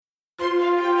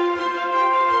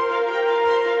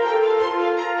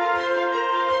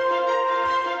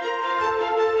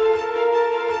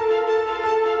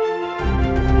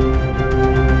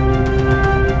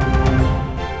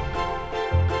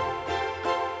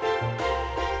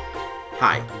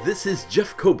Hi, this is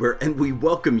Jeff Kober, and we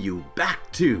welcome you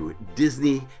back to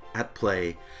Disney at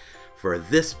Play for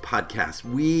this podcast.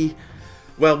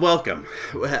 Welcome.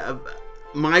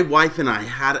 My wife and I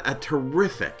had a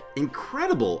terrific,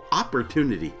 incredible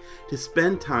opportunity to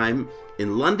spend time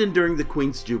in London during the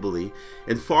Queen's Jubilee,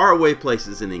 in faraway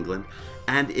places in England,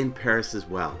 and in Paris as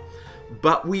well.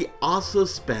 But we also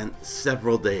spent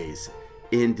several days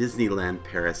in Disneyland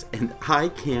Paris, and I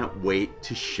can't wait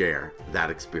to share that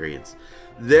experience.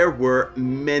 There were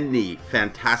many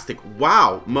fantastic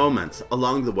wow moments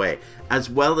along the way, as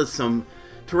well as some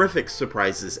terrific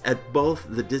surprises at both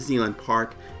the Disneyland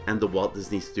Park and the Walt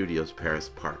Disney Studios Paris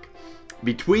Park.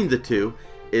 Between the two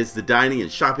is the dining and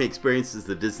shopping experiences,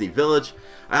 the Disney Village.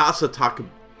 I also talk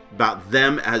about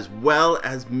them as well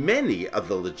as many of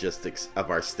the logistics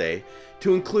of our stay,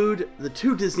 to include the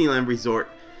two Disneyland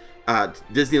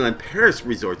Paris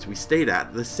resorts we stayed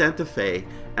at, the Santa Fe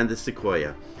and the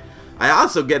Sequoia. I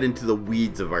also get into the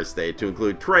weeds of our stay, to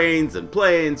include trains and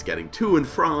planes, getting to and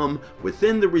from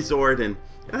within the resort, and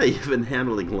even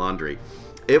handling laundry.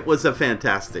 It was a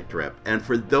fantastic trip, and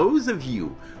for those of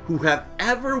you who have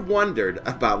ever wondered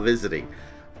about visiting,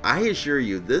 I assure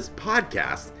you this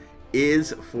podcast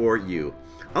is for you.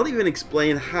 I'll even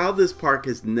explain how this park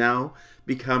has now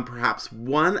become perhaps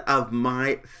one of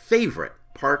my favorite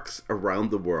parks around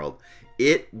the world.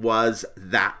 It was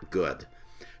that good.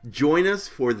 Join us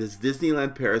for this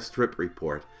Disneyland Paris trip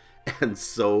report and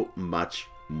so much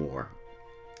more.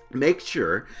 Make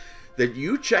sure that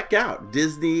you check out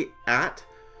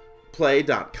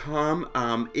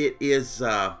disneyatplay.com. It is,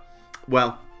 I'm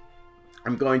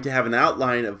going to have an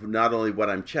outline of not only what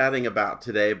I'm chatting about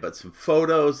today, but some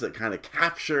photos that kind of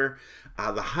capture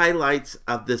the highlights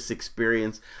of this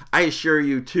experience. I assure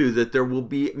you, too, that there will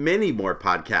be many more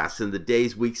podcasts in the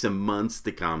days, weeks, and months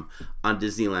to come on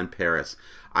Disneyland Paris.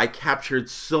 I captured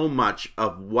so much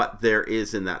of what there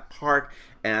is in that park,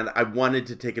 and I wanted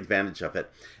to take advantage of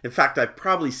it. In fact, I've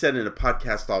probably said in a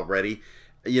podcast already,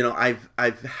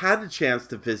 I've had a chance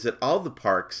to visit all the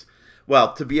parks.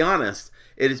 Well, to be honest,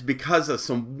 it is because of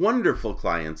some wonderful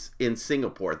clients in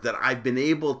Singapore that I've been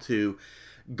able to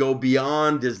go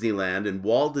beyond Disneyland and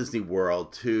Walt Disney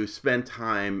World to spend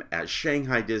time at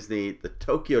Shanghai Disney, the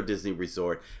Tokyo Disney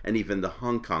Resort, and even the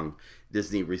Hong Kong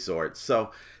Disney Resort.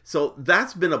 So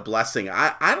that's been a blessing.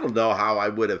 I don't know how I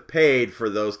would have paid for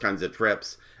those kinds of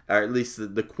trips, or at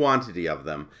least the quantity of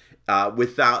them,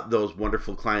 without those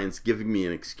wonderful clients giving me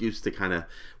an excuse to kind of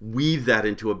weave that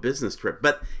into a business trip.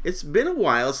 But it's been a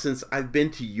while since I've been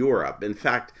to Europe. In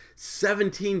fact,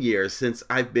 17 years since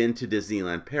I've been to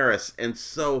Disneyland Paris. And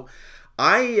so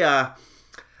the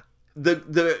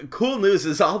cool news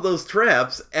is all those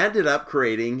trips ended up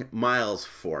creating miles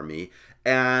for me.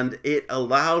 And it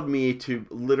allowed me to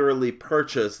literally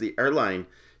purchase the airline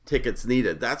tickets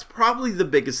needed. That's probably the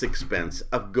biggest expense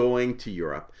of going to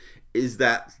Europe, is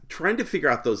that trying to figure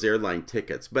out those airline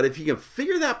tickets. But if you can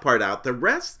figure that part out, the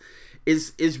rest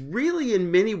is really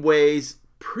in many ways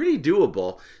pretty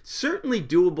doable. Certainly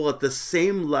doable at the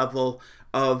same level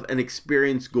of an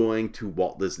experience going to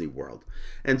Walt Disney World.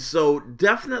 And so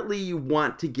definitely you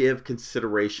want to give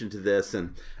consideration to this.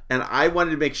 And I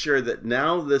wanted to make sure that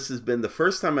now this has been the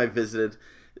first time I visited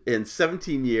in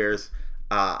 17 years.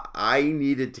 I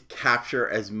needed to capture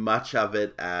as much of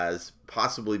it as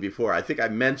possibly before. I think I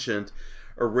mentioned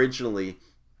originally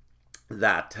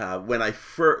that when I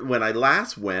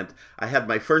last went, I had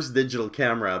my first digital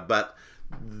camera, but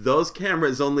those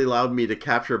cameras only allowed me to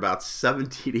capture about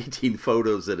 17, 18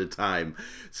 photos at a time.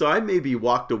 So I maybe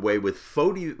walked away with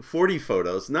 40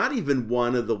 photos, not even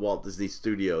one of the Walt Disney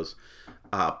Studios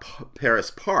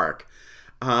Paris Park.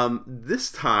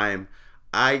 This time,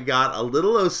 I got a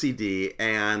little OCD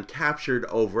and captured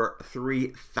over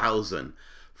 3,000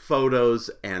 photos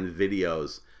and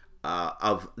videos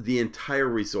of the entire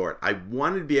resort. I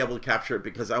wanted to be able to capture it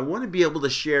because I want to be able to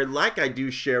share, like I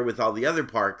do share with all the other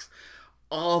parks,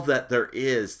 all that there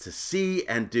is to see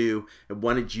and do, and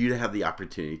wanted you to have the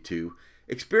opportunity to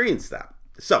experience that.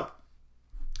 So,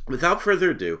 without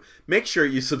further ado, make sure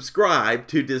you subscribe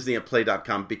to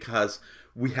DisneyAtPlay.com because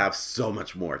we have so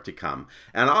much more to come.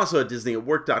 And also at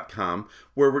DisneyAtWork.com,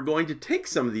 where we're going to take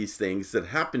some of these things that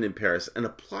happened in Paris and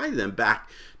apply them back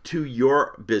to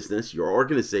your business, your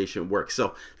organization work.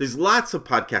 So there's lots of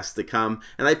podcasts to come,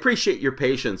 and I appreciate your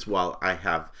patience while I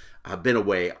have been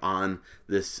away on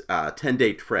this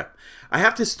 10-day trip. I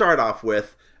have to start off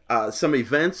with some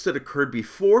events that occurred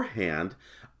beforehand,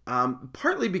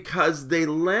 partly because they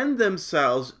lend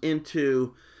themselves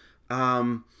into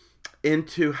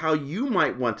into how you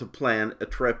might want to plan a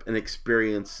trip and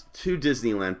experience to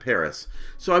Disneyland Paris.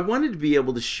 So I wanted to be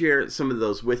able to share some of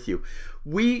those with you.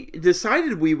 We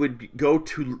decided we would go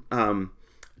to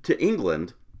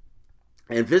England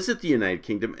and visit the United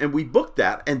Kingdom, and we booked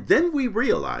that, and then we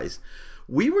realized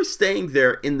we were staying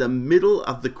there in the middle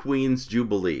of the Queen's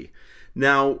Jubilee.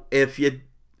 Now, if you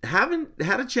haven't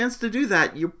had a chance to do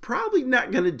that, you're probably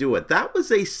not going to do it. That was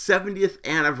a 70th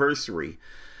anniversary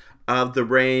of the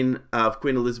reign of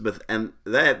Queen Elizabeth, and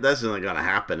that's not going to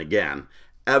happen again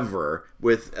ever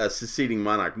with a succeeding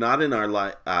monarch. Not in our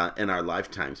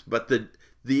lifetimes, but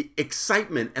the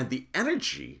excitement and the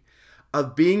energy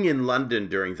of being in London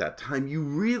during that time, you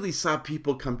really saw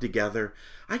people come together.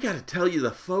 I got to tell you,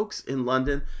 the folks in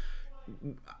London,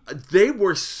 they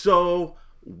were so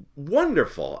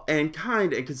wonderful and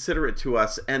kind and considerate to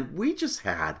us, and we just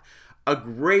had a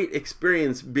great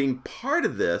experience being part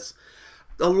of this.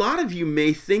 A lot of you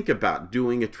may think about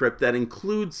doing a trip that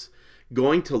includes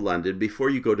going to London before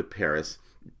you go to Paris.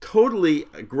 Totally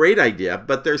a great idea,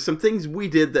 but there's some things we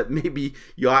did that maybe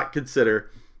you ought to consider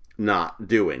not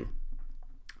doing.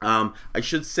 I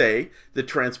should say that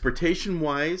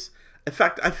transportation-wise, in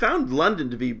fact, I found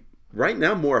London to be right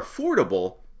now more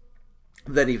affordable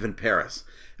than even Paris.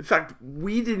 In fact,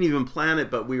 we didn't even plan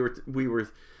it, but we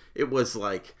were. It was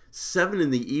like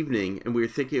 7 p.m, and we were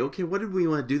thinking, okay, what did we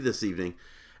want to do this evening?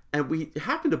 And we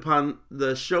happened upon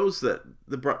the shows that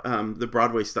the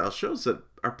Broadway style shows that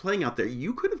are playing out there.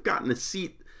 You could have gotten a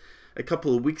seat a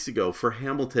couple of weeks ago for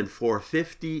Hamilton for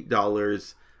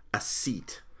 $50 a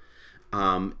seat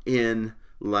in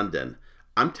London.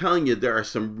 I'm telling you, there are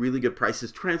some really good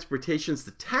prices. Transportations,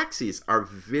 the taxis are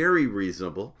very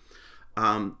reasonable.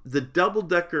 The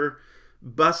double-decker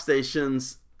bus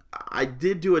stations, I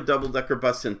did do a double-decker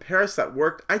bus in Paris that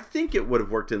worked. I think it would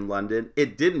have worked in London.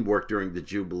 It didn't work during the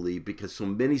Jubilee because so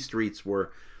many streets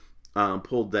were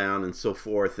pulled down and so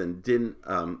forth, and didn't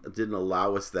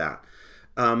allow us that.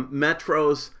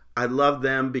 Metros, I love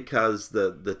them because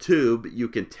the tube, you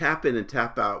can tap in and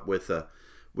tap out with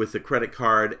a credit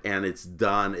card, and it's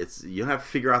done. You have to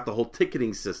figure out the whole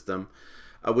ticketing system,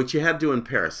 which you had to do in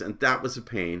Paris, and that was a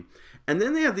pain. And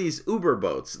then they have these Uber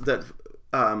boats that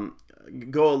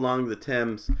go along the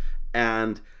Thames,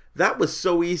 and that was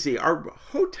so easy. Our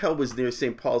hotel was near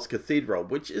St. Paul's Cathedral,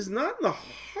 which is not in the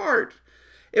heart.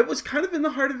 It was kind of in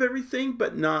the heart of everything,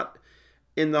 but not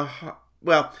in the heart.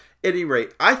 Well, at any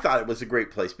rate, I thought it was a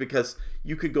great place because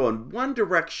you could go in one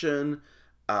direction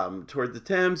toward the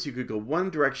Thames. You could go one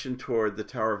direction toward the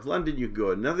Tower of London. You could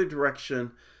go another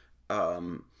direction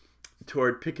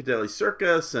toward Piccadilly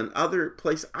Circus and other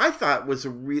places. I thought was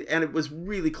and it was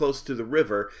really close to the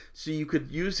river, so you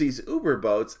could use these Uber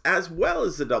boats as well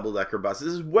as the double-decker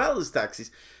buses, as well as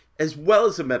taxis, as well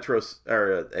as a metro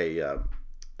or a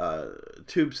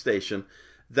tube station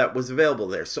that was available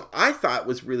there. So I thought it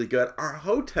was really good. Our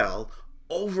hotel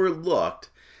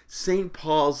overlooked St.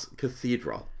 Paul's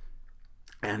Cathedral,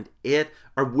 and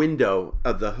our window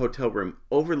of the hotel room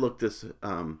overlooked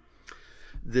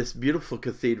this beautiful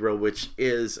cathedral, which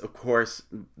is, of course,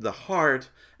 the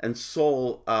heart and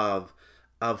soul of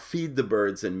Feed the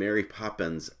Birds and Mary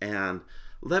Poppins. And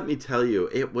let me tell you,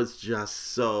 it was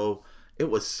so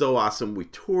awesome. We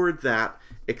toured that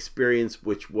experience,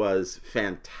 which was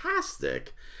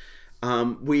fantastic.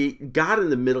 We got in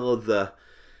the middle of the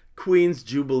Queen's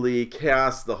Jubilee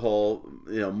chaos, the whole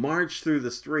march through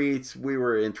the streets. We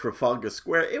were in Trafalgar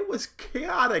Square. It was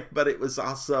chaotic, but it was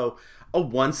also a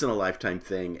once-in-a-lifetime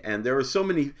thing. And there were so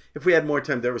many, if we had more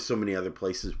time, there were so many other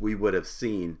places we would have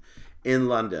seen in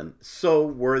London. So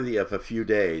worthy of a few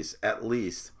days, at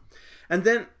least. And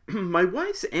then my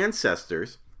wife's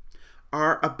ancestors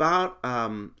are about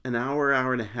an hour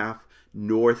and a half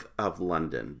north of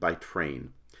London by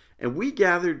train. And we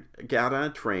got on a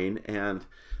train, and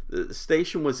the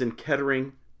station was in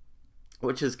Kettering,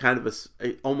 which is kind of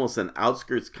almost an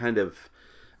outskirts kind of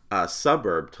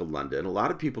suburb to London. A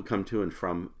lot of people come to and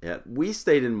from it. We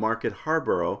stayed in Market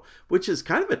Harborough, which is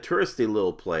kind of a touristy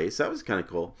little place. That was kind of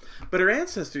cool. But our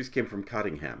ancestors came from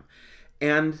Cottingham.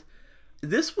 And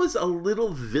this was a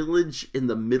little village in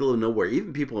the middle of nowhere.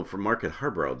 Even people from Market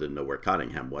Harborough didn't know where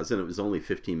Cottingham was, and it was only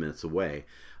 15 minutes away.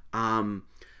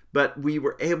 But we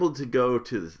were able to go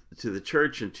to the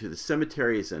church and to the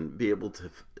cemeteries and be able to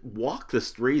walk the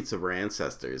streets of our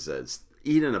ancestors,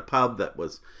 eat in a pub that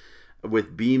was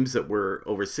with beams that were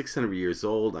over 600 years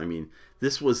old. I mean,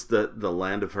 this was the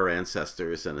land of her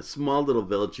ancestors, and a small little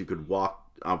village you could walk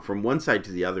from one side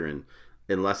to the other in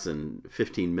less than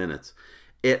 15 minutes.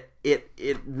 It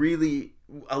really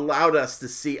allowed us to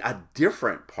see a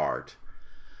different part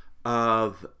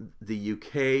of the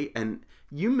UK and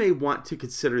you may want to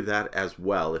consider that as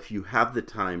well if you have the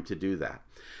time to do that.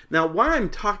 Now, why I'm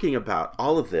talking about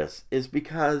all of this is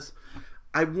because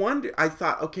I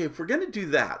thought, okay, if we're going to do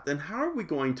that, then how are we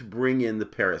going to bring in the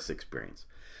Paris experience?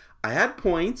 I had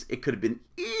points. It could have been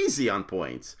easy on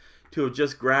points to have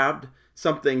just grabbed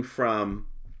something from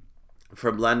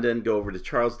London, go over to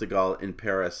Charles de Gaulle in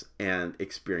Paris and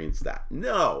experience that.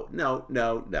 No.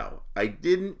 I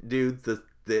didn't do the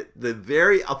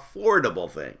very affordable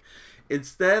thing.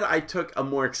 Instead, I took a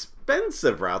more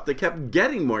expensive route that kept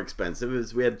getting more expensive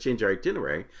as we had to change our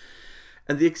itinerary.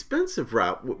 And the expensive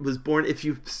route was born, if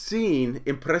you've seen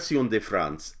Impression de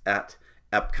France at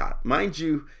Epcot. Mind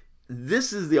you,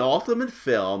 this is the ultimate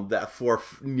film that for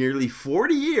nearly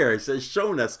 40 years has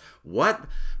shown us what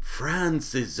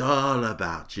France is all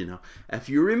about, If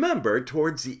you remember,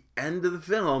 towards the end of the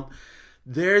film,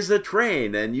 there's a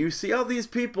train, and you see all these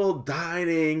people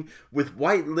dining with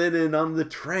white linen on the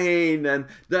train, and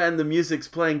then the music's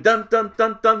playing, dun dun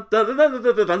dun dun dun dun dun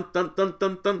dun dun dun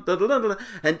dun dun dun dun,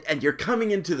 and you're coming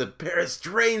into the Paris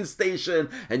train station,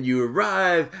 and you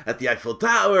arrive at the Eiffel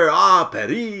Tower,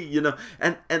 Paris,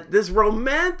 and this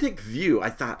romantic view. I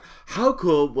thought, how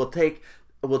cool! We'll take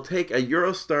a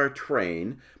Eurostar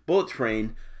train, bullet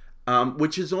train,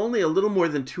 which is only a little more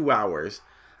than 2 hours,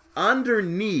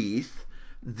 underneath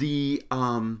the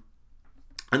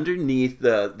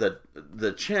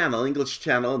channel, English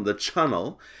Channel, and the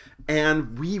Channel,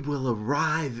 and we will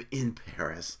arrive in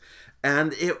Paris.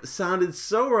 And it sounded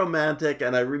so romantic,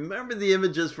 and I remember the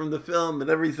images from the film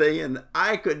and everything, and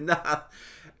I could not,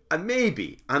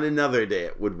 maybe on another day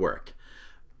it would work.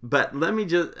 But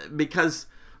because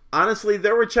honestly,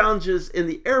 there were challenges in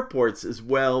the airports as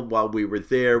well while we were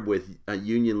there with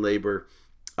union labor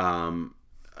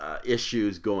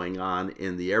issues going on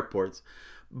in the airports.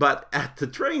 But at the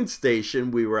train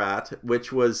station we were at,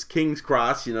 which was King's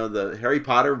Cross, the Harry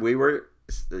Potter, we were,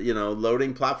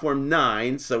 loading platform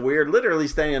 9. So we were literally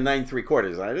staying at 9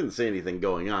 3/4. I didn't see anything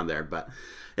going on there. But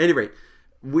anyway,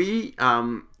 we,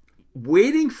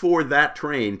 waiting for that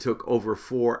train took over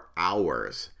 4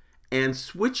 hours. And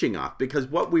switching off, because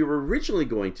what we were originally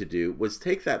going to do was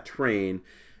take that train,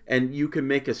 and you can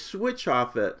make a switch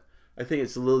off at, I think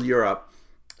it's Lille Europe,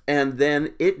 and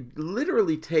then it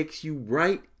literally takes you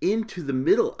right into the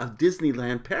middle of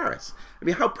Disneyland Paris. I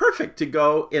mean, how perfect to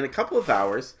go in a couple of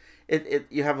hours.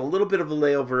 You have a little bit of a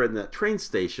layover in that train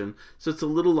station, so it's a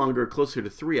little longer, closer to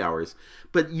 3 hours.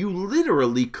 But you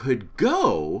literally could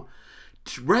go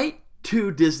right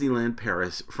to Disneyland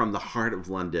Paris from the heart of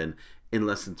London in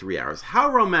less than 3 hours.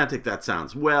 How romantic that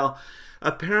sounds. Well,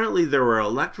 apparently there were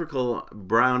electrical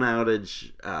brown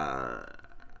outage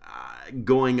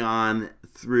going on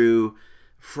through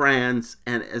France,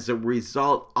 and as a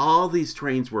result, all these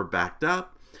trains were backed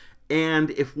up. And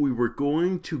if we were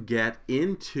going to get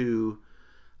into,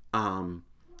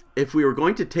 if we were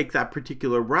going to take that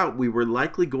particular route, we were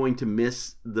likely going to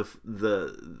miss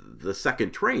the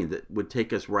second train that would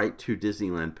take us right to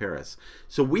Disneyland Paris.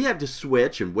 So we had to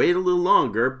switch and wait a little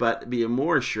longer, but be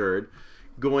more assured,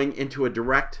 going into a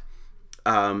direct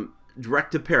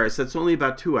to Paris. That's only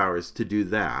about 2 hours to do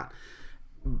that.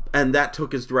 And that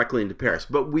took us directly into Paris.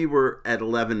 But we were at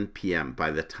 11 p.m.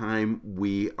 by the time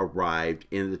we arrived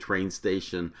in the train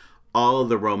station. All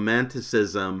the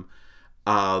romanticism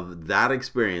of that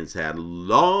experience had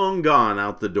long gone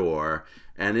out the door,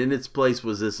 and in its place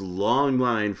was this long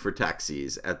line for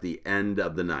taxis at the end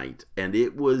of the night. And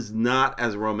it was not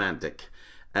as romantic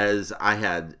as I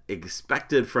had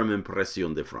expected from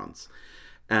Impression de France.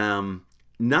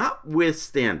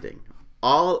 Notwithstanding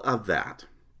all of that,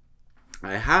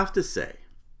 I have to say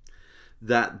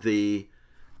that the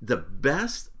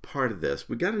best part of this,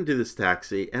 we got into this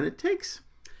taxi, and it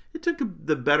took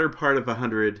the better part of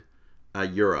 100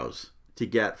 euros to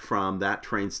get from that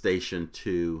train station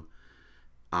to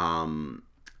Disneyland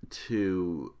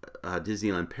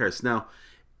Paris. Now,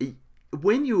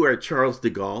 when you are at Charles de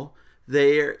Gaulle,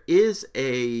 there is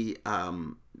a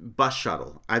bus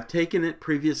shuttle. I've taken it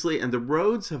previously, and the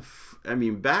roads have,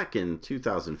 back in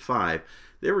 2005,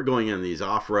 they were going on these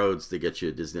off-roads to get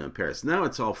you to Disneyland Paris. Now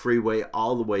it's all freeway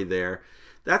all the way there.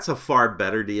 That's a far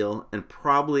better deal, and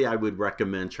probably I would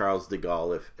recommend Charles de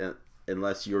Gaulle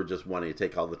unless you're just wanting to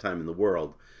take all the time in the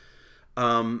world.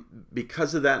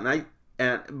 Because of that,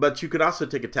 but you could also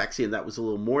take a taxi, and that was a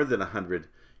little more than 100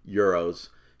 euros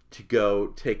to go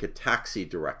take a taxi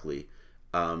directly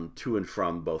to and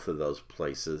from both of those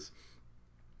places.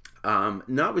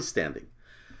 Notwithstanding,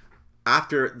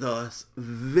 after this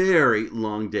very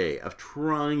long day of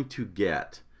trying to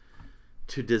get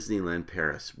to Disneyland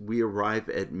Paris, we arrive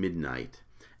at midnight,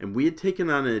 and we had taken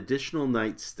on an additional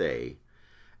night stay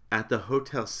at the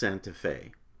Hotel Santa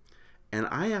Fe. And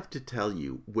I have to tell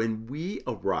you, when we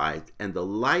arrived and the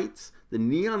lights, the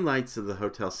neon lights of the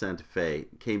Hotel Santa Fe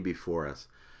came before us,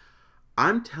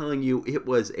 I'm telling you, it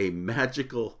was a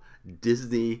magical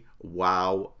Disney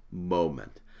wow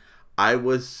moment. I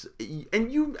was,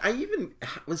 and you, I even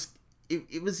was,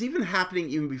 it was even happening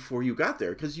even before you got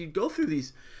there, because you'd go through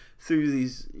these,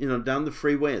 down the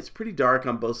freeway. It's pretty dark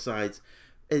on both sides.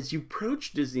 As you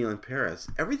approach Disneyland Paris,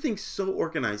 everything's so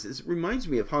organized. It reminds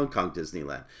me of Hong Kong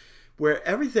Disneyland, where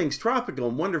everything's tropical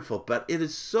and wonderful, but it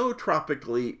is so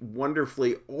tropically,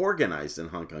 wonderfully organized in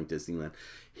Hong Kong Disneyland.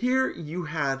 Here you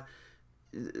had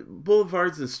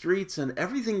boulevards and streets and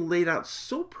everything laid out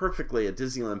so perfectly at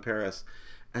Disneyland Paris,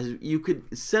 as you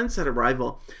could sense at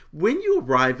arrival. When you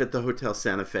arrive at the Hotel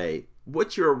Santa Fe,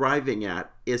 what you're arriving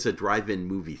at is a drive-in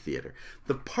movie theater.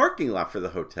 The parking lot for the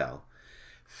hotel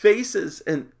faces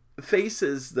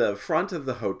the front of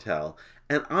the hotel,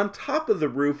 and on top of the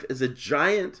roof is a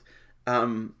giant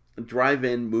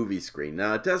drive-in movie screen.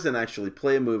 Now, it doesn't actually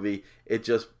play a movie. It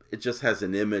just has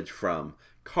an image from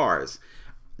Cars.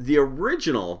 The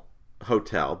original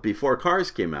hotel, before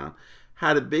Cars came out,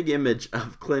 had a big image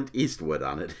of Clint Eastwood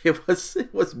on it. It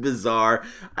was bizarre.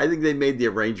 I think they made the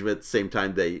arrangement at the same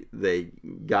time they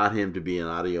got him to be an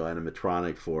audio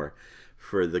animatronic for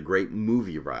the great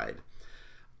movie ride.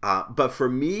 But for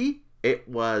me, it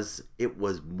was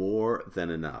more than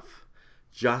enough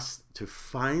just to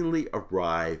finally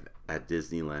arrive at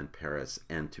Disneyland Paris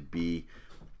and to be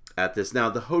at this. Now,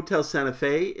 the Hotel Santa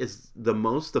Fe is the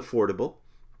most affordable.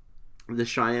 The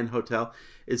Cheyenne Hotel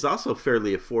is also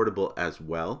fairly affordable as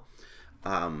well.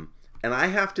 And I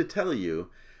have to tell you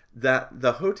that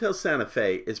the Hotel Santa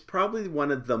Fe is probably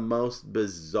one of the most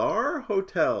bizarre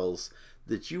hotels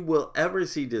that you will ever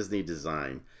see Disney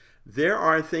design. There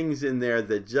are things in there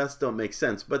that just don't make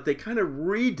sense, but they kind of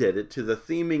redid it to the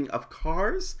theming of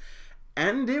Cars,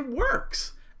 and it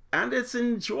works. And it's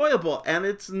enjoyable, and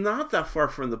it's not that far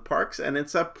from the parks, and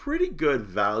it's a pretty good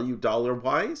value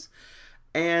dollar-wise,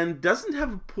 and doesn't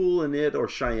have a pool in it or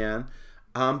Cheyenne,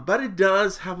 but it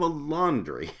does have a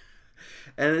laundry.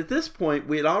 And at this point,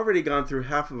 we had already gone through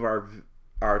half of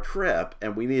our trip,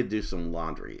 and we needed to do some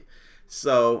laundry.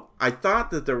 So I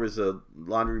thought that there was a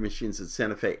laundry machines at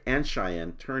Santa Fe and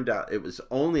Cheyenne. Turned out it was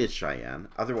only at Cheyenne.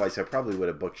 Otherwise, I probably would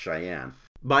have booked Cheyenne.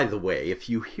 By the way, if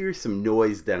you hear some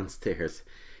noise downstairs,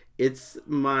 it's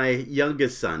my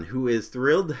youngest son, who is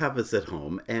thrilled to have us at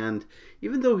home. And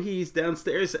even though he's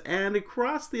downstairs and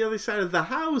across the other side of the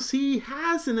house, he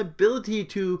has an ability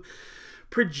to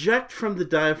project from the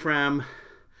diaphragm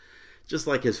just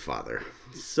like his father.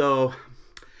 So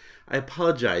I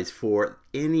apologize for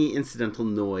any incidental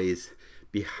noise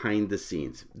behind the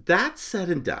scenes. That said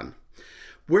and done,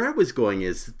 where I was going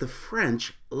is that the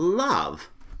French love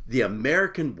the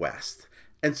American West.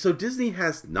 And so Disney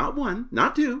has not one,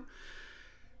 not two,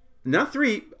 not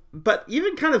three, but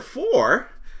even kind of 4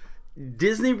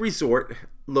 Disney resort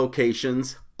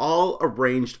locations all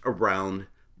arranged around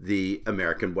the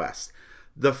American West.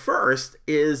 The first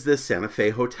is the Santa Fe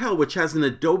Hotel, which has an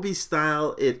adobe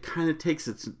style. It kind of takes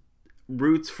its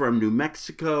roots from New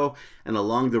Mexico and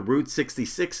along the Route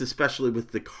 66, especially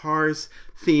with the Cars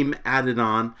theme added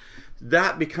on.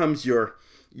 That becomes your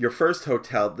first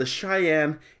hotel. The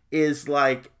Cheyenne is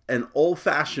like an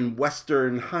old-fashioned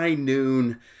Western high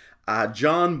noon,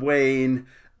 John Wayne,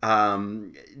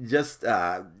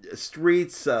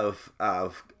 streets of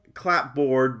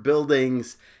clapboard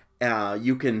buildings.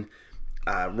 You can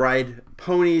ride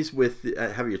ponies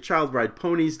have your child ride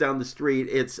ponies down the street.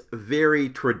 It's very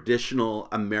traditional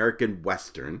American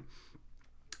Western.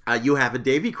 You have a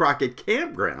Davy Crockett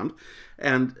campground,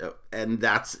 and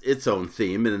that's its own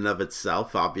theme in and of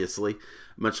itself, obviously,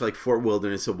 much like Fort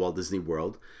Wilderness at Walt Disney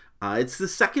World. It's the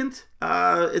second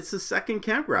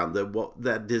campground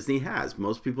that Disney has.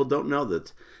 Most people don't know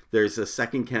that there's a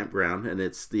second campground, and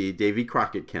it's the Davy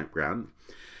Crockett campground.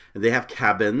 And they have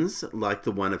cabins like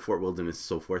the one at Fort Wilderness and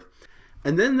so forth.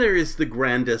 And then there is the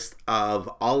grandest of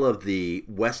all of the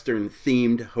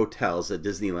Western-themed hotels at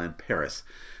Disneyland Paris,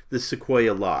 the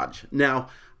Sequoia Lodge. Now,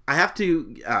 I have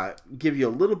to give you a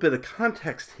little bit of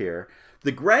context here.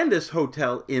 The grandest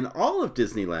hotel in all of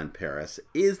Disneyland Paris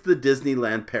is the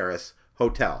Disneyland Paris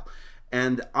Hotel.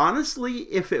 And honestly,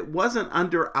 if it wasn't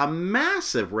under a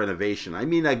massive renovation, I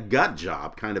mean a gut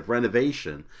job kind of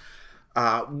renovation,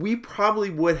 we probably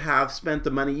would have spent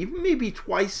the money, even maybe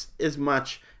twice as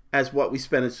much as what we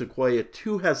spent in Sequoia,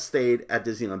 to have stayed at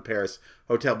Disneyland Paris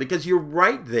Hotel, because you're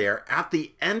right there at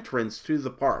the entrance to the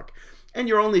park, and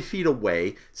you're only feet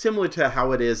away, similar to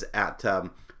how it is at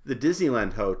the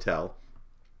Disneyland Hotel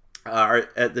are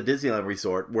at the Disneyland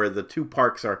Resort, where the two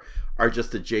parks are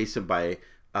just adjacent by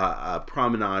a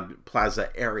promenade plaza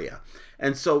area.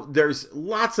 And so there's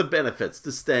lots of benefits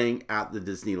to staying at the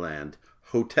Disneyland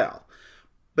Hotel.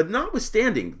 But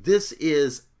notwithstanding, this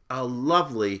is a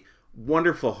lovely,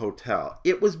 wonderful hotel.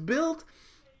 It was built,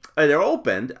 it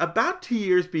opened about 2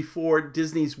 years before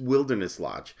Disney's Wilderness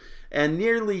Lodge and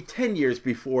nearly 10 years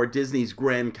before Disney's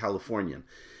Grand Californian.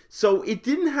 So it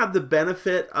didn't have the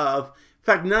benefit of, in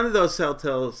fact, none of those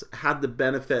hotels had the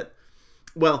benefit.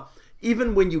 Well,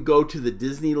 even when you go to the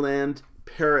Disneyland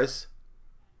Paris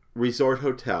Resort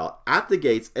Hotel, at the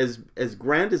gates, as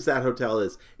grand as that hotel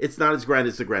is, it's not as grand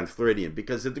as the Grand Floridian,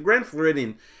 because at the Grand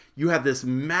Floridian, you have this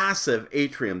massive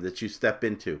atrium that you step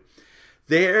into.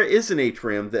 There is an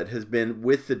atrium that has been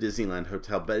with the Disneyland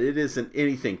Hotel, but it isn't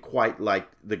anything quite like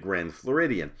the Grand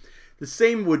Floridian. The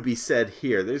same would be said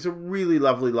here. There's a really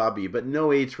lovely lobby, but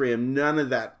no atrium, none of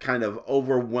that kind of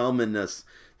overwhelmingness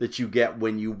that you get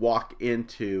when you walk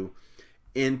into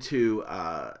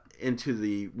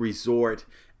the resort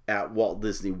at Walt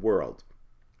Disney World.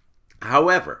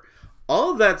 However,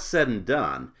 all that said and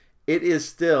done, it is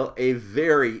still a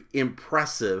very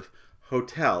impressive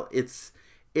hotel. It's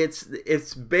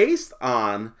based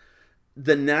on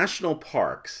the national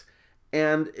parks,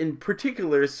 and in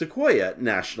particular Sequoia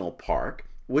National Park,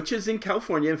 which is in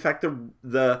California. In fact,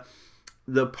 the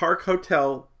park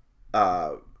hotel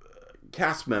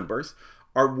cast members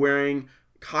are wearing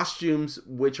costumes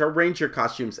which are ranger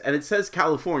costumes, and it says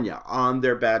California on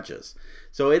their badges.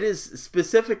 So it is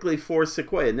specifically for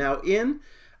Sequoia. Now, in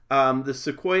the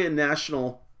Sequoia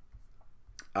National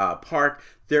Park,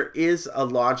 there is a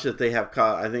lodge that they have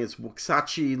called, I think it's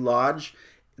Waxahachie Lodge.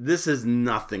 This is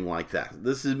nothing like that.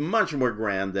 This is much more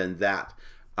grand than that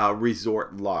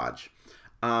resort lodge.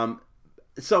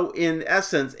 So in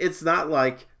essence, it's not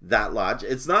like that lodge.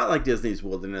 It's not like Disney's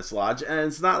Wilderness Lodge, and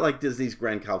it's not like Disney's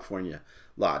Grand California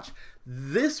Lodge.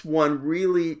 This one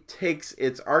really takes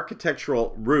its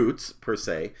architectural roots, per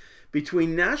se,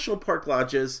 between national park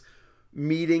lodges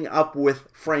meeting up with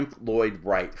Frank Lloyd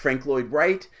Wright. Frank Lloyd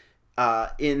Wright,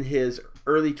 in his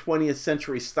early 20th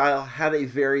century style, had a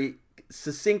very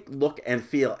succinct look and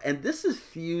feel, and this is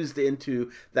fused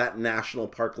into that national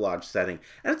park lodge setting,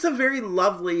 and it's a very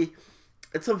lovely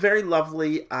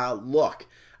look.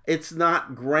 It's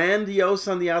not grandiose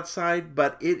on the outside,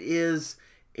 but it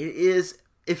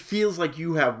feels like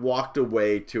you have walked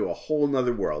away to a whole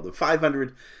nother world. The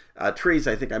 500 trees,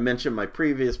 I think I mentioned in my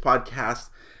previous podcast,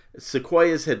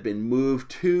 sequoias had been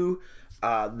moved to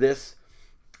this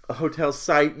hotel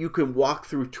site. You can walk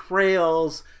through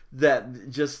trails that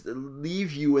just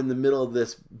leave you in the middle of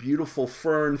this beautiful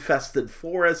fern-fested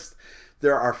forest.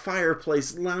 There are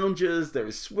fireplace lounges,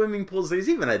 there's swimming pools, there's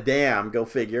even a dam, go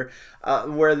figure,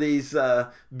 where these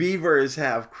beavers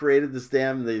have created this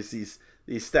dam. There's these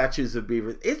statues of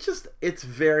beavers. It's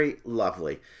very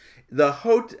lovely.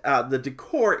 The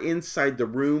decor inside the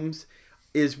rooms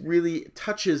is really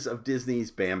touches of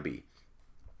Disney's Bambi,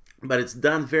 but it's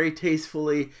done very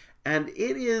tastefully, and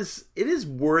it is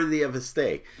worthy of a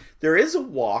stay. There is a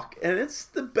walk, and it's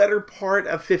the better part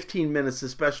of 15 minutes,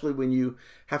 especially when you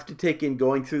have to take in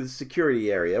going through the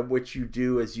security area, which you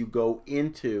do as you go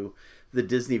into the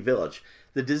Disney Village.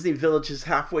 The Disney Village is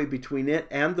halfway between it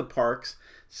and the parks,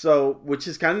 so which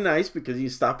is kind of nice because you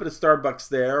stop at a Starbucks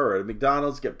there or at a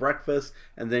McDonald's, get breakfast,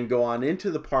 and then go on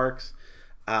into the parks.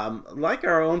 Like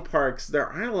our own parks, there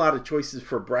aren't a lot of choices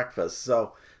for breakfast,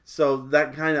 so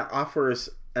that kind of offers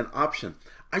an option.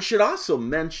 I should also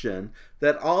mention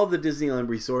that all the Disneyland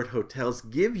Resort hotels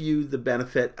give you the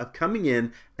benefit of coming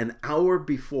in an hour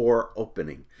before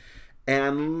opening.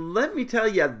 And let me tell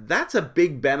you, that's a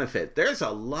big benefit. There's a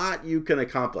lot you can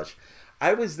accomplish.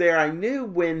 I was there, I knew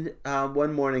when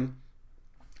one morning,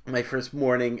 my first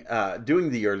morning,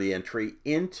 doing the early entry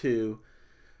into,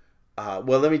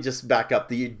 let me just back up.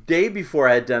 The day before,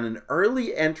 I had done an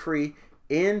early entry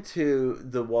into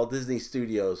the Walt Disney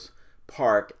Studios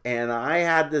park, and I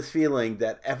had this feeling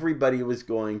that everybody was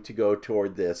going to go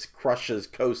toward this Crush's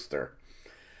coaster.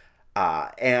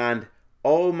 And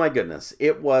oh my goodness,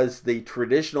 it was the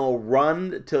traditional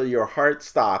run till your heart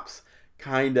stops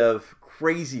kind of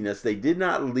craziness. They did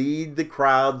not lead the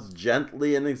crowds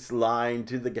gently in its line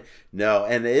to the... No,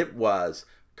 and it was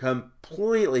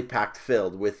completely packed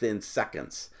filled within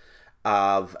seconds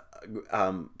of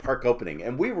park opening.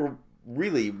 And we were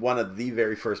really one of the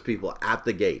very first people at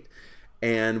the gate.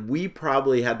 And we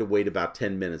probably had to wait about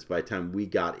 10 minutes by the time we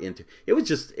got into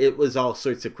it. Was all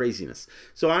sorts of craziness.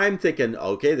 So I'm thinking,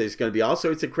 okay, there's going to be all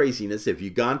sorts of craziness. If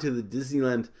you've gone to the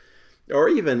Disneyland or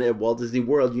even at Walt Disney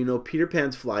World, you know Peter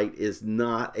Pan's Flight is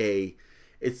not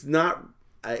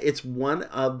it's one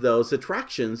of those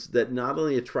attractions that not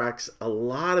only attracts a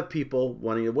lot of people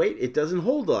wanting to wait, it doesn't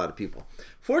hold a lot of people.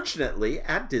 Fortunately,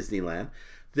 at Disneyland,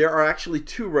 there are actually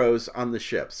 2 rows on the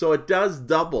ship, so it does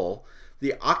double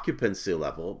the occupancy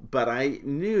level. But I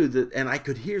knew that, and I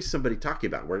could hear somebody talking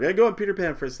about, we're going to go on Peter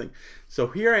Pan first thing. So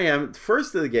here I am,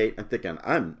 first of the gate. I'm thinking,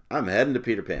 I'm heading to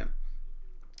Peter Pan,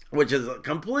 which is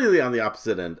completely on the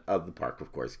opposite end of the park,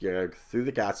 of course. You're through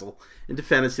the castle into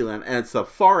Fantasyland, and it's the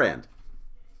far end.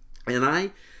 And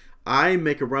I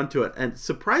make a run to it, and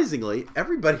surprisingly,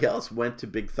 everybody else went to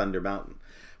Big Thunder Mountain,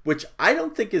 which I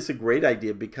don't think is a great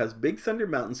idea, because Big Thunder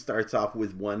Mountain starts off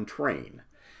with 1 train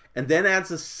and then adds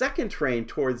a second train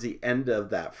towards the end of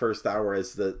that first hour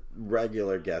as the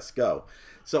regular guests go.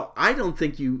 So I don't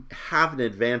think you have an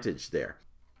advantage there.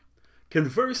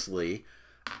 Conversely,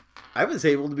 I was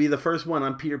able to be the first one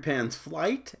on Peter Pan's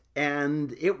flight,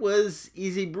 and it was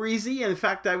easy breezy. In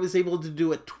fact, I was able to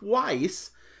do it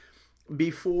twice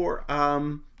before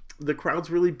the crowds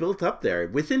really built up there.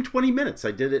 Within 20 minutes,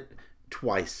 I did it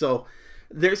twice. So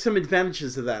there's some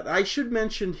advantages of that. I should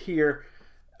mention here,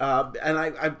 and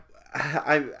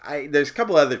there's a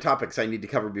couple other topics I need to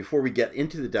cover before we get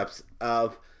into the depths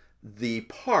of the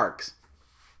parks,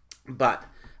 but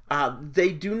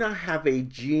they do not have a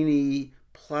Genie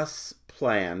Plus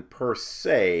plan per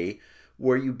se,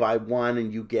 where you buy one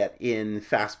and you get in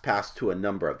Fast Pass to a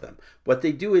number of them. What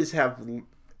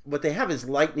they have is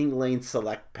Lightning Lane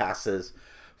Select Passes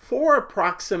for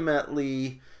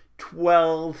approximately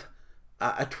 12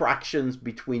 attractions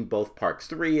between both parks.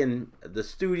 3 in the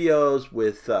studios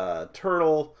with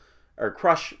Turtle or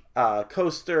Crush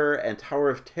Coaster and Tower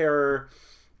of Terror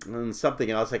and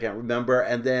something else I can't remember,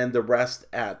 and then the rest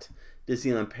at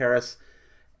Disneyland Paris.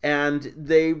 And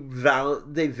they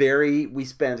vary. We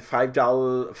spent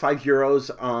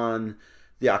 €5 on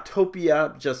the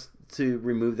Autopia just to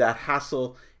remove that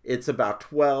hassle. It's about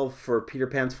 12 for Peter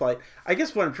Pan's flight. I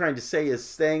guess what I'm trying to say is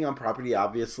staying on property,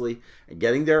 obviously, and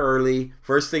getting there early,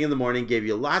 first thing in the morning, gave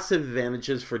you lots of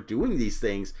advantages for doing these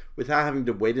things without having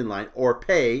to wait in line or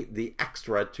pay the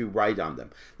extra to ride on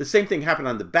them. The same thing happened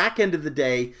on the back end of the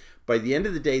day. By the end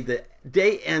of the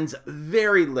day ends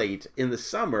very late in the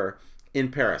summer in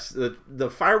Paris. The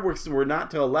fireworks were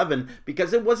not till 11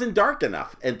 because it wasn't dark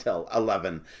enough until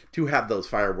 11 to have those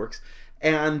fireworks.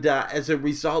 And as a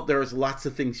result, there's lots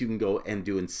of things you can go and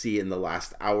do and see in the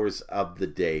last hours of the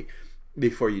day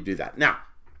before you do that. Now,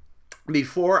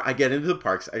 before I get into the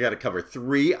parks, I got to cover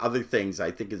 3 other things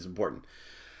I think is important.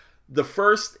 The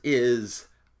first is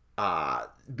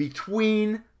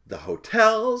between the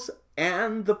hotels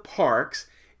and the parks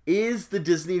is the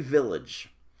Disney Village.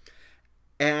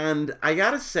 And I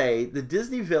got to say, the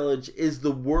Disney Village is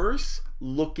the worst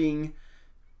looking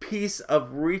piece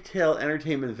of retail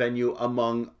entertainment venue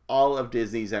among all of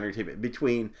Disney's entertainment,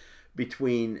 between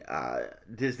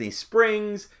Disney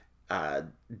Springs,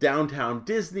 Downtown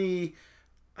Disney,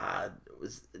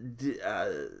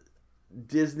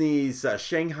 Disney's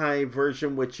Shanghai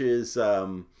version, which is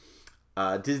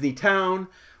Disney Town.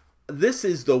 This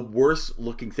is the worst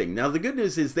looking thing. Now, the good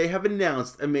news is they have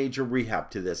announced a major rehab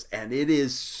to this, and it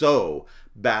is so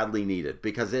badly needed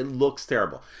because it looks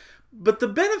terrible. But the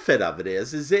benefit of it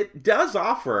is it does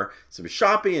offer some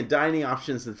shopping and dining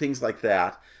options and things like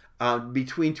that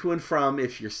between to and from.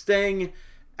 If you're staying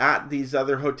at these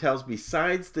other hotels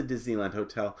besides the Disneyland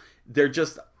Hotel,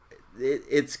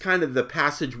 it's kind of the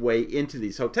passageway into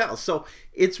these hotels. So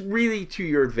it's really to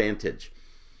your advantage.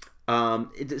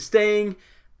 Staying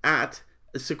at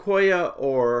Sequoia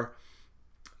or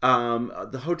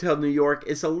the Hotel New York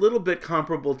is a little bit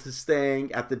comparable to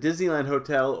staying at the Disneyland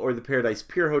Hotel or the Paradise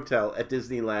Pier Hotel at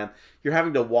Disneyland. You're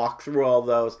having to walk through all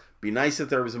those. Be nice if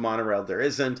there was a monorail. There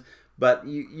isn't. But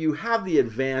you have the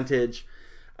advantage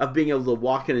of being able to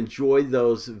walk and enjoy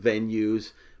those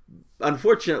venues.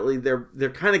 Unfortunately, they're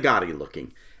kind of gaudy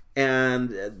looking. And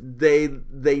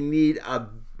they need a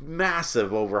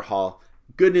massive overhaul.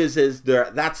 Good news is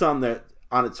that's on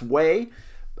its way.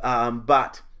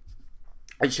 But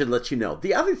I should let you know.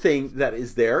 The other thing that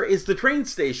is there is the train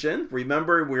station.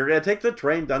 Remember, we're going to take the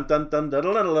train. Dun, dun, dun, dun,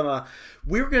 dun, dun, dun.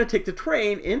 We're going to take the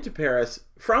train into Paris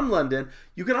from London.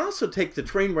 You can also take the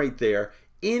train right there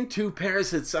into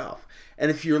Paris itself.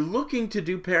 And if you're looking to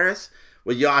do Paris,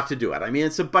 well, you ought to do it. I mean,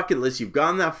 it's a bucket list. You've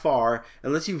gone that far.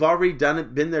 Unless you've already done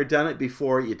it, been there, done it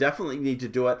before, you definitely need to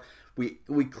do it.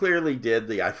 We clearly did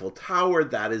the Eiffel Tower.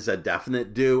 That is a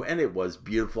definite do, and it was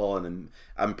beautiful and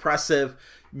impressive.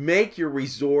 Make a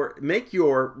reservation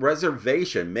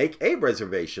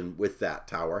with that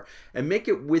tower, and make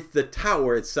it with the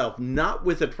tower itself, not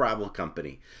with a travel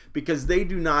company, because they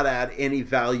do not add any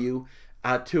value.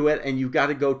 to it, and you've got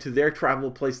to go to their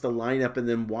travel place to line up and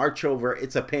then march over.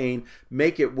 It's a pain.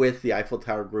 Make it with the Eiffel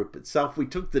Tower group itself. We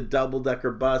took the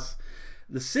double-decker bus,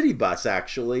 the city bus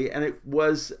actually, and it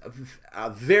was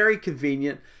very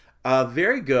convenient,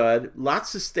 very good.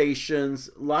 Lots of stations,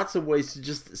 lots of ways to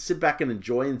just sit back and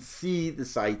enjoy and see the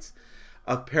sights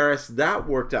of Paris. That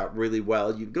worked out really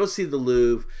well. You can go see the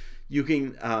Louvre. You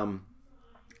can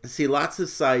see lots of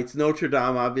sights. Notre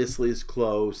Dame obviously is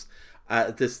closed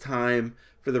at this time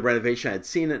for the renovation. I had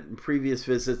seen it in previous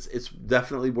visits. It's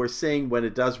definitely worth seeing when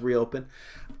it does reopen.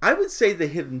 I would say the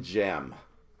hidden gem,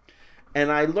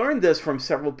 and I learned this from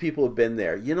several people who've been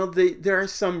there. You know, there are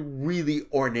some really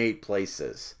ornate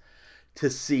places to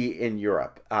see in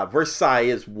Europe. Versailles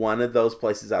is one of those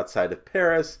places outside of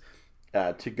Paris.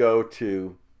 To go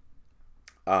to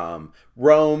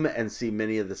Rome and see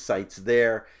many of the sights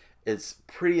there. It's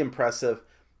pretty impressive.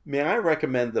 May I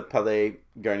recommend the Palais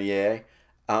Garnier,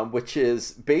 which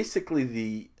is basically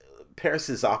the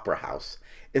Paris's opera house.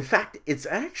 In fact, it's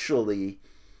actually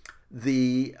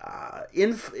the opera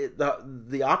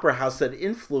house that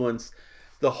influenced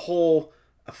the whole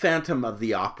Phantom of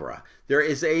the Opera. There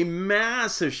is a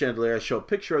massive chandelier. I show a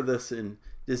picture of this in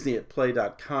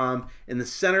Disney@play.com. In the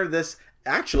center of this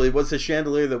actually was a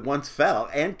chandelier that once fell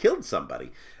and killed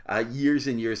somebody years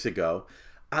and years ago.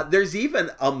 There's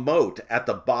even a moat at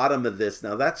the bottom of this.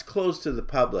 Now that's closed to the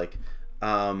public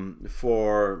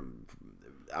for,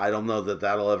 I don't know that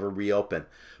that'll ever reopen.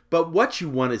 But what you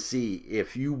want to see,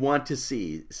 if you want to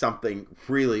see something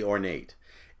really ornate,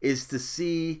 is to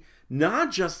see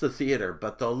not just the theater,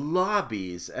 but the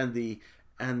lobbies and the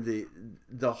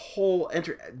whole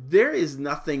entry. There is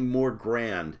nothing more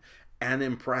grand and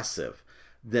impressive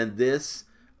than this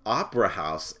opera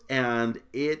house, and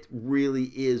it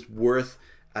really is worth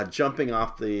jumping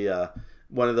off the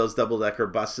one of those double-decker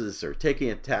buses or taking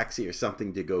a taxi or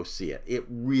something to go see it. It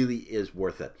really is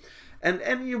worth it.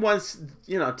 And you want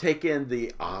to, take in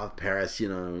the awe of Paris,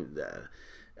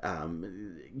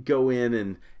 go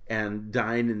in and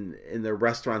dine in their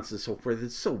restaurants and so forth.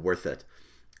 It's so worth it.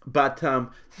 But the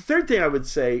third thing I would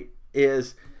say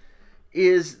is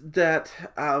that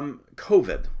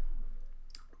COVID.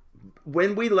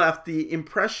 When we left, the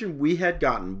impression we had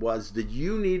gotten was that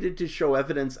you needed to show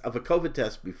evidence of a COVID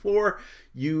test before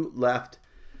you left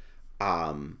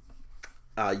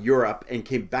Europe and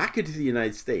came back into the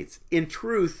United States. In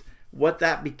truth, what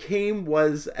that became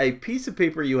was a piece of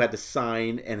paper you had to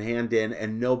sign and hand in,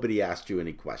 and nobody asked you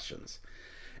any questions.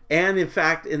 And in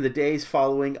fact, in the days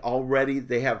following, already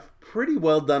they have pretty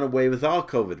well done away with all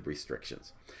COVID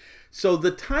restrictions. So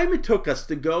the time it took us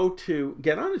to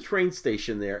get on a train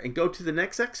station there and go to the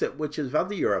next exit, which is Val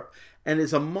d'Europe, and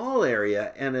is a mall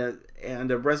area and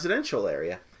a residential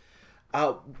area,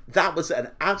 that was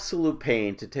an absolute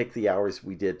pain to take the hours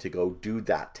we did to go do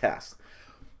that test.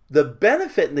 The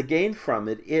benefit and the gain from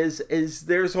it is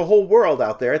there's a whole world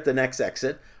out there at the next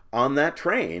exit on that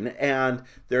train, and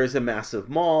there's a massive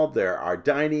mall. There are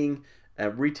dining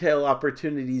and retail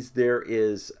opportunities. There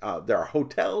are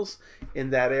hotels in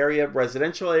that area,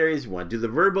 residential areas. You want to do the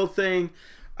Vrbo thing.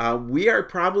 We are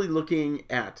probably looking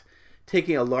at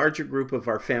taking a larger group of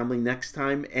our family next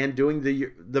time and doing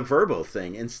the Vrbo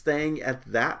thing and staying at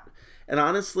that. And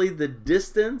honestly, the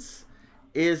distance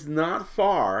is not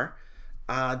far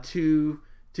to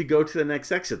go to the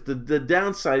next exit. The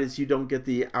downside is you don't get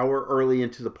the hour early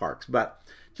into the parks, but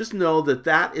just know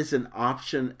that is an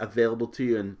option available to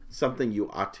you and something you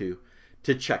ought to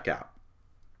check out.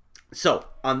 So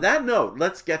on that note,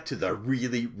 let's get to the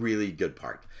really, really good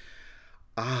part.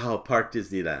 Park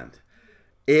Disneyland.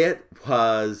 It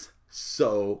was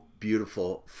so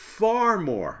beautiful, far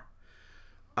more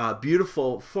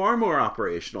beautiful, far more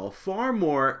operational, far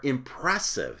more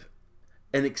impressive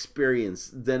an experience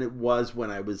than it was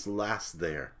when I was last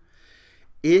there.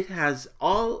 It has,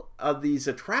 all of these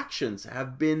attractions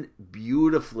have been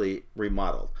beautifully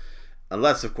remodeled.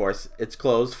 Unless, of course, it's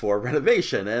closed for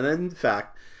renovation. And in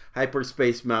fact,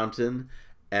 Hyperspace Mountain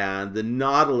and the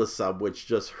Nautilus Sub, which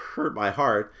just hurt my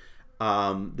heart,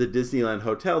 the Disneyland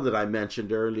Hotel that I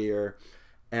mentioned earlier,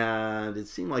 and it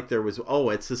seemed like there was,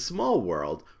 it's a Small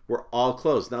World, were all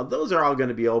closed. Now, those are all going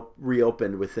to be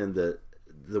reopened within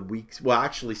the weeks. Well,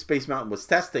 actually, Space Mountain was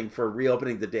testing for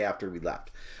reopening the day after we left.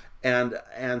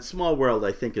 And Small World,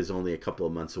 I think, is only a couple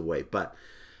of months away. But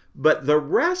the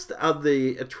rest of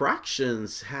the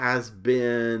attractions has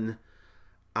been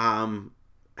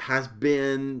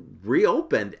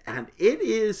reopened, and it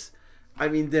is,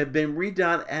 they've been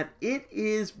redone, and it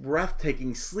is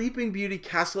breathtaking. Sleeping Beauty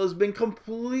Castle has been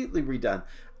completely redone.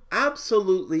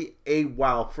 Absolutely a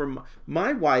wow from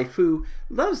my wife, who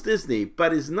loves Disney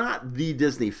but is not the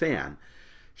Disney fan.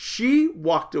 She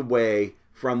walked away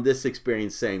from this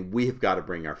experience saying, we have got to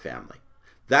bring our family.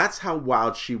 That's how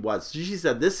wild she was. She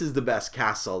said, this is the best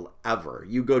castle ever.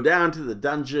 You go down to the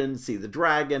dungeon, see the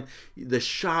dragon, the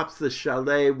shops, the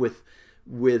chalet with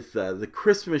the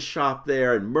Christmas shop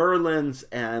there and Merlin's,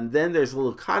 and then there's a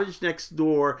little cottage next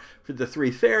door for the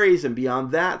three fairies, and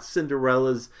beyond that,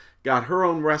 Cinderella's got her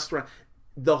own restaurant.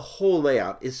 The whole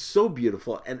layout is so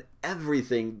beautiful, and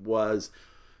everything was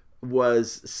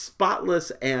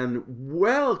spotless and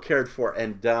well cared for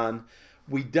and done.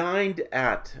 We dined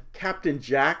at Captain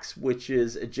Jack's, which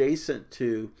is adjacent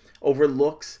to,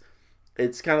 overlooks,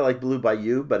 it's kind of like Blue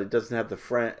Bayou, but it doesn't have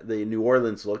the New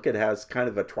Orleans look. It has kind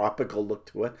of a tropical look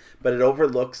to it, but it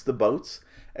overlooks the boats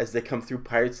as they come through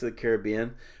Pirates of the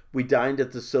Caribbean. We dined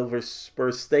at the Silver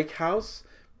Spur Steakhouse.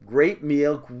 Great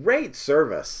meal, great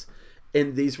service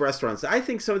in these restaurants. I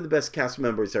think some of the best cast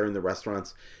members are in the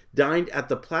restaurants. Dined at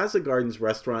the Plaza Gardens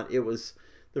restaurant. It was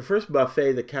the first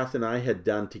buffet that Kath and I had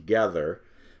done together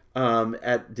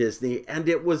at Disney, and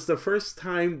it was the first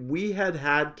time we had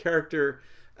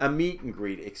a meet and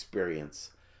greet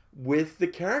experience with the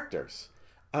characters,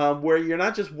 where you're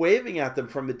not just waving at them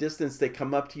from a distance. They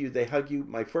come up to you, they hug you.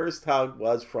 My first hug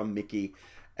was from Mickey,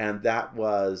 and that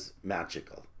was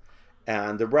magical.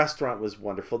 And the restaurant was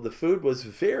wonderful. The food was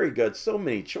very good. So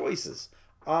many choices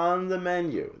on the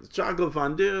menu. The chocolate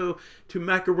fondue to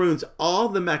macaroons. All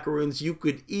the macaroons you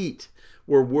could eat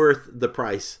were worth the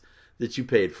price that you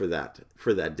paid for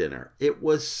that dinner. It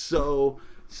was so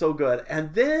good.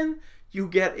 And then you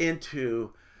get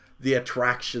into the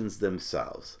attractions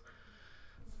themselves.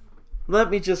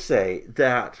 Let me just say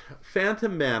that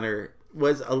Phantom Manor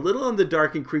was a little on the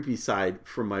dark and creepy side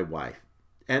for my wife.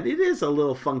 And it is a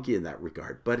little funky in that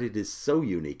regard, but it is so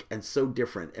unique and so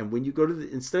different. And when you go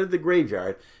to instead of the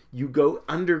graveyard, you go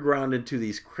underground into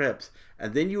these crypts,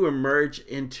 and then you emerge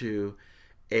into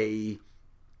a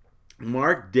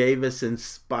Mark Davis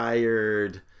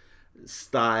inspired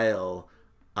style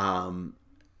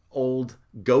old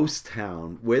ghost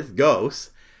town with ghosts,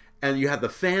 and you have the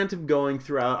Phantom going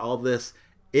throughout all this.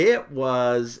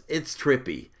 It's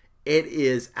trippy. It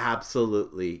is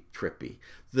absolutely trippy.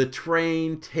 The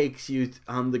train takes you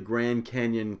on the Grand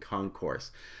Canyon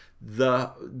concourse.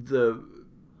 The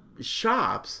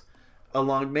shops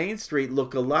along Main Street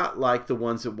look a lot like the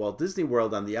ones at Walt Disney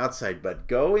World on the outside, but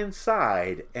go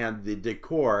inside and the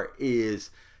decor is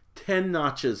 10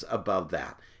 notches above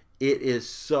that. It is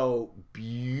so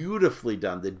beautifully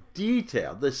done. The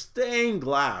detail, the stained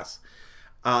glass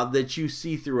that you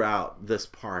see throughout this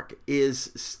park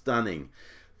is stunning.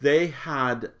 They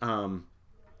had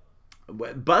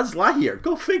Buzz Lightyear.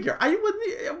 Go figure.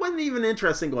 It wasn't even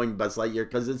interested in going Buzz Lightyear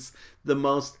because it's the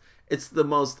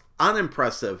most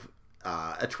unimpressive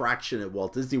attraction at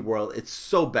Walt Disney World. It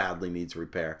so badly needs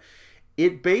repair.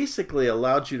 It basically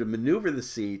allowed you to maneuver the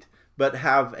seat, but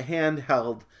have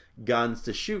handheld guns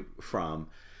to shoot from.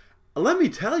 Let me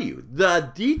tell you,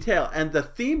 the detail and the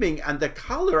theming and the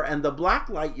color and the black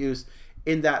light use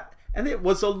in that, and it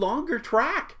was a longer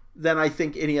track than I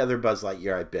think any other Buzz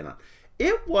Lightyear I've been on.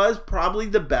 It was probably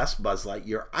the best Buzz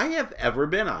Lightyear I have ever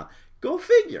been on. Go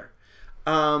figure.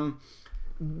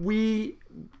 We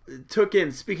took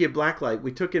in, speaking of blacklight,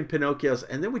 we took in Pinocchio's,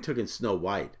 and then we took in Snow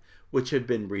White, which had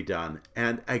been redone.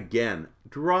 And again,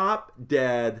 drop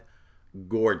dead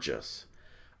gorgeous.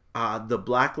 The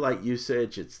blacklight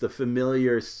usage, it's the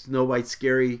familiar Snow White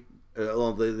scary,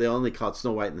 well, they only call it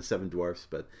Snow White and the Seven Dwarfs,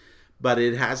 but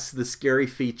it has the scary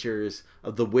features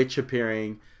of the witch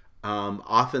appearing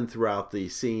often throughout the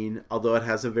scene, although it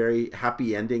has a very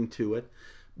happy ending to it.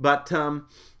 But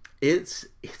it's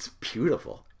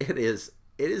beautiful. It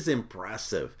is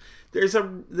impressive. There's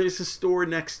a store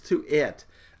next to it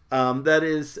that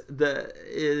it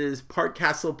is part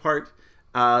castle, part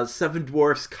Seven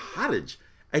Dwarfs cottage.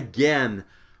 Again,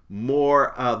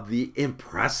 more of the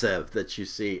impressive that you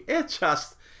see. It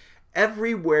just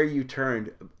everywhere you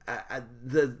turned,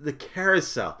 the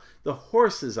carousel, the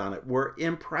horses on it were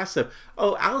impressive.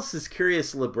 Oh, Alice's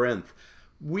Curious Labyrinth.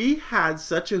 We had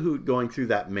such a hoot going through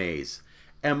that maze.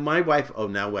 And my wife,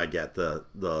 now I get the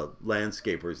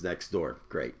landscapers next door.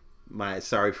 Great.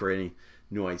 Sorry for any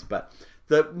noise, but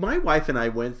my wife and I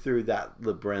went through that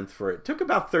labyrinth it took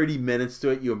about 30 minutes to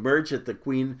it. You emerge at the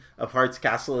Queen of Hearts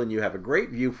Castle, and you have a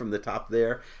great view from the top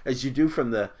there, as you do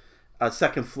from the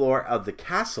second floor of the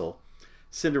castle,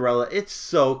 Cinderella. It's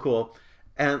so cool.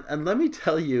 And let me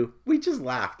tell you, we just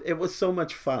laughed. It was so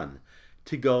much fun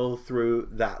to go through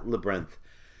that labyrinth.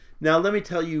 Now, let me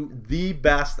tell you the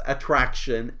best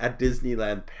attraction at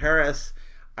Disneyland Paris.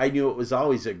 I knew it was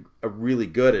always a really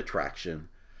good attraction.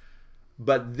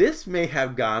 But this may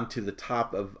have gone to the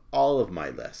top of all of my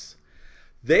lists.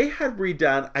 They had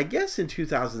redone, I guess in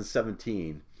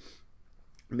 2017,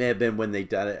 may have been when they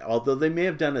done it, although they may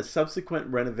have done a subsequent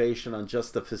renovation on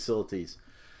just the facilities.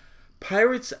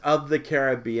 Pirates of the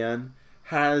Caribbean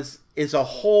is a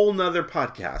whole nother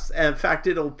podcast. And in fact,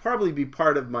 it'll probably be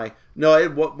part of my, no,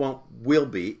 it will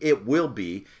be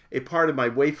a part of my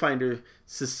Wayfinder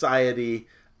Society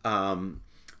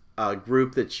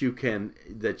group that you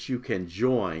can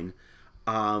join.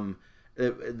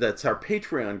 That's our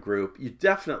Patreon group. You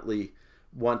definitely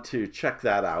want to check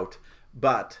that out.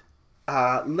 But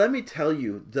let me tell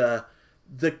you, the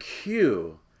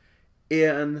queue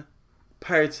in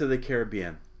Pirates of the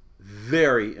Caribbean,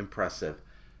 very impressive.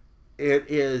 It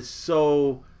is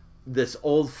so, this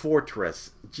old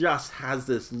fortress just has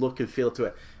this look and feel to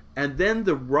it. And then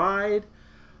the ride,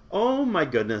 oh my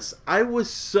goodness, I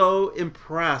was so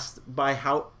impressed by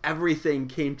how everything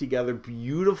came together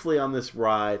beautifully on this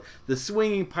ride. The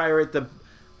swinging pirate, the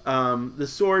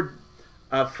sword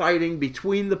fighting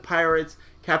between the pirates,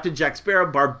 Captain Jack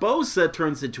Sparrow, Barbossa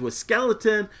turns into a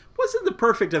skeleton. Wasn't the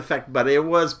perfect effect, but it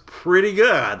was pretty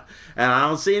good. And I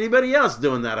don't see anybody else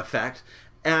doing that effect.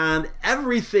 And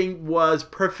everything was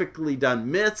perfectly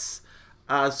done. Myths,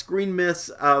 screen myths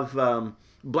of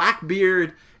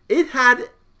Blackbeard. It had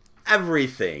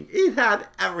everything. It had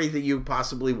everything you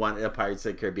possibly want in a Pirates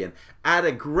of the Caribbean. Add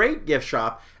a great gift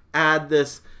shop. Add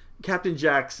this Captain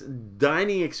Jack's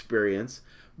dining experience,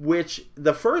 which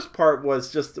the first part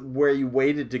was just where you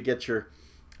waited to get your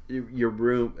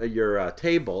room, your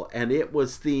table, and it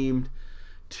was themed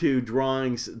to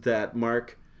drawings that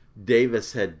Mark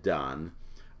Davis had done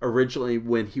originally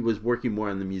when he was working more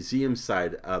on the museum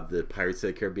side of the Pirates of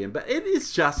the Caribbean. But it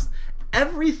is just,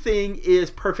 everything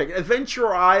is perfect.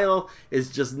 Adventure Isle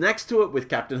is just next to it with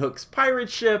Captain Hook's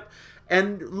pirate ship.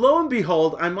 And lo and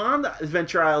behold, I'm on the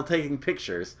Adventure Isle taking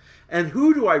pictures. And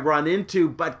who do I run into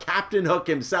but Captain Hook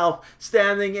himself,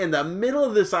 standing in the middle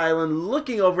of this island,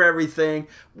 looking over everything.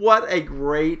 What a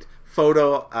great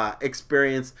photo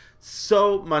experience.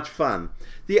 So much fun.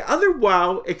 The other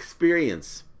wow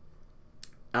experience,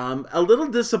 a little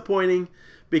disappointing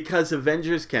because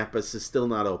Avengers Campus is still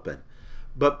not open.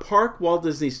 But Park Walt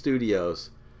Disney Studios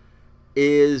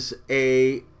had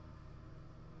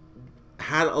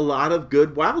a lot of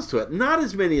good wows to it. Not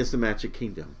as many as the Magic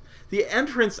Kingdom. The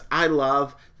entrance I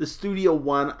love. The Studio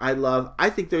One I love. I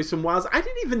think there's some wows. I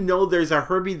didn't even know there's a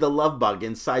Herbie the Love Bug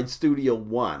inside Studio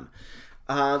One.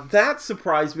 That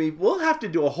surprised me. We'll have to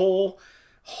do a whole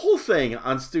thing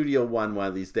on Studio One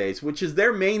of these days, which is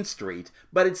their main street,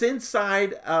 but it's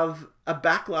inside of a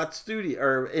backlot studio,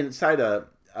 or inside a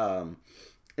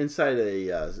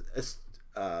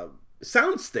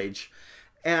sound stage,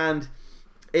 and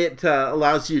it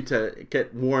allows you to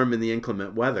get warm in the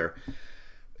inclement weather.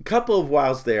 A couple of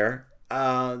wows there.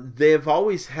 They've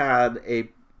always had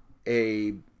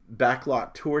a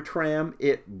backlot tour tram.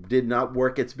 It did not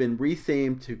work. It's been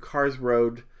rethemed to Cars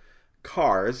Road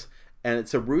Cars, and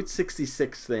it's a Route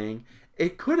 66 thing.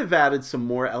 It could have added some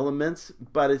more elements,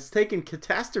 but it's taken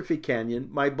Catastrophe Canyon,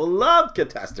 my beloved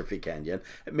Catastrophe Canyon,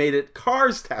 and made it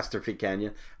Cars-tastrophe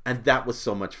Canyon, and that was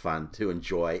so much fun to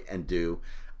enjoy and do.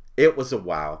 It was a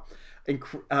wow.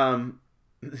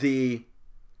 The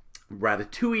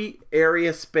Ratatouille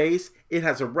area space, it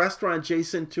has a restaurant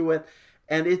adjacent to it,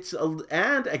 and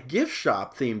and a gift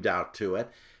shop themed out to it.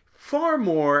 Far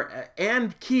more,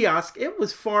 and kiosk. It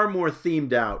was far more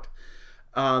themed out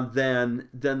than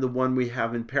the one we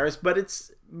have in Paris. But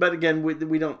again,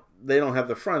 we don't. They don't have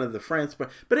the front of the France,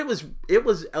 but it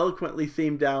was eloquently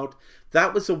themed out.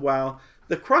 That was a wow.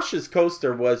 The Crushes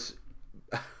coaster was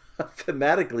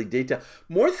thematically detailed.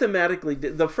 More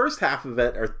thematically, the first half of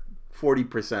it, or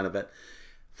 40% of it,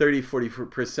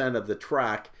 40% of the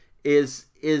track is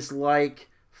like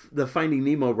the Finding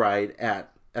Nemo ride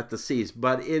at the seas,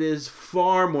 but it is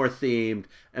far more themed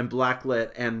and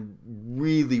blacklit and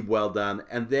really well done.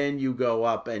 And then you go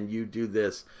up and you do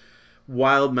this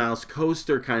Wild Mouse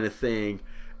coaster kind of thing,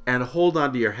 and hold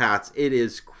on to your hats. It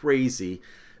is crazy.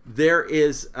 There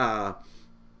is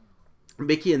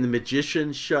Mickey and the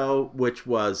Magician show, which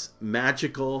was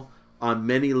magical on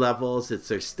many levels. It's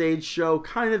their stage show,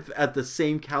 kind of at the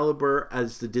same caliber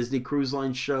as the Disney Cruise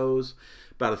Line shows.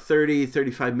 About a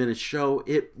 35 minute show.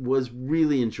 It was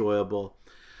really enjoyable.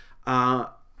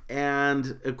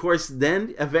 And of course,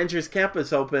 then Avengers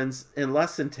Campus opens in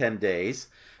less than 10 days.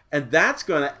 And that's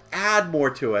going to add more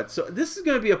to it. So this is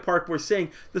going to be a park we're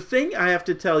seeing. The thing I have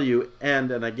to tell you,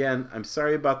 and again, I'm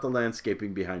sorry about the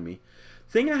landscaping behind me.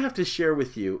 thing I have to share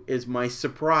with you is my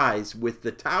surprise with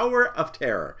the Tower of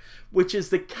Terror, which is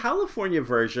the California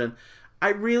version. I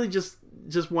really just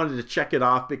wanted to check it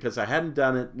off because I hadn't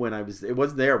done it when it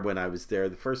wasn't there when I was there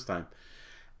the first time.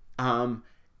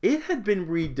 It had been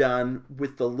redone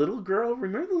with the little girl.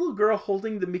 Remember the little girl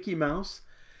holding the Mickey Mouse?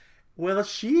 Well,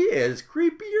 she is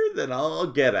creepier than all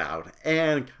get out.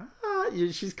 And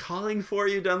she's calling for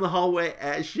you down the hallway.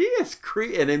 And she is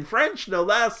creepy. And in French, no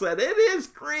less. And it is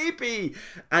creepy.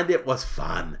 And it was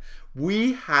fun.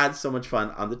 We had so much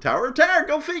fun on the Tower of Terror.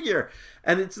 Go figure.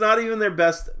 And it's not even their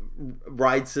best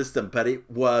ride system, but it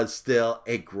was still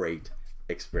a great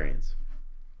experience.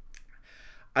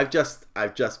 I've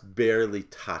just barely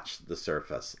touched the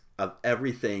surface of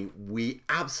everything we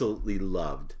absolutely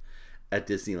loved at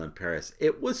Disneyland Paris.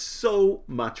 It was so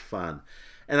much fun,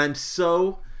 and I'm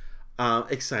so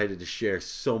excited to share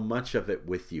so much of it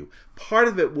with you. Part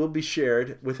of it will be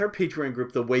shared with our Patreon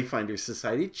group, the Wayfinder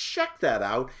Society. Check that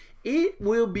out. It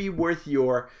will be worth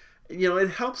your, it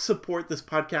helps support this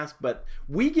podcast, but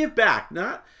we give back,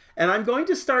 and I'm going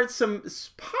to start some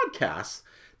podcasts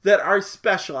that are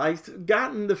special. I've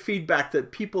gotten the feedback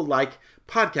that people like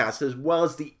podcasts as well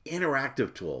as the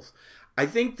interactive tools. I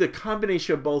think the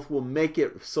combination of both will make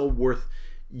it so worth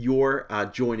your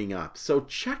joining up. So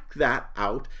check that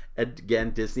out at,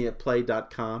 again,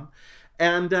 disneyatplay.com.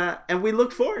 And we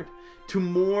look forward to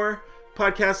more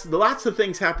podcasts. Lots of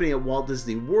things happening at Walt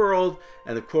Disney World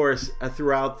and, of course,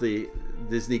 throughout the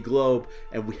Disney globe.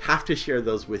 And we have to share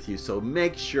those with you. So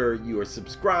make sure you are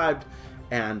subscribed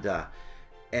and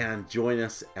join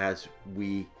us as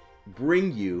we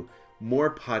bring you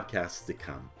more podcasts to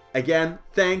come. Again,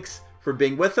 thanks for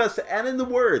being with us. And in the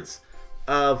words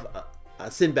of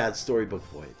Sinbad's Storybook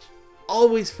Voyage,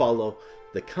 always follow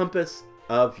the compass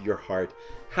of your heart.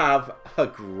 Have a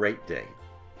great day.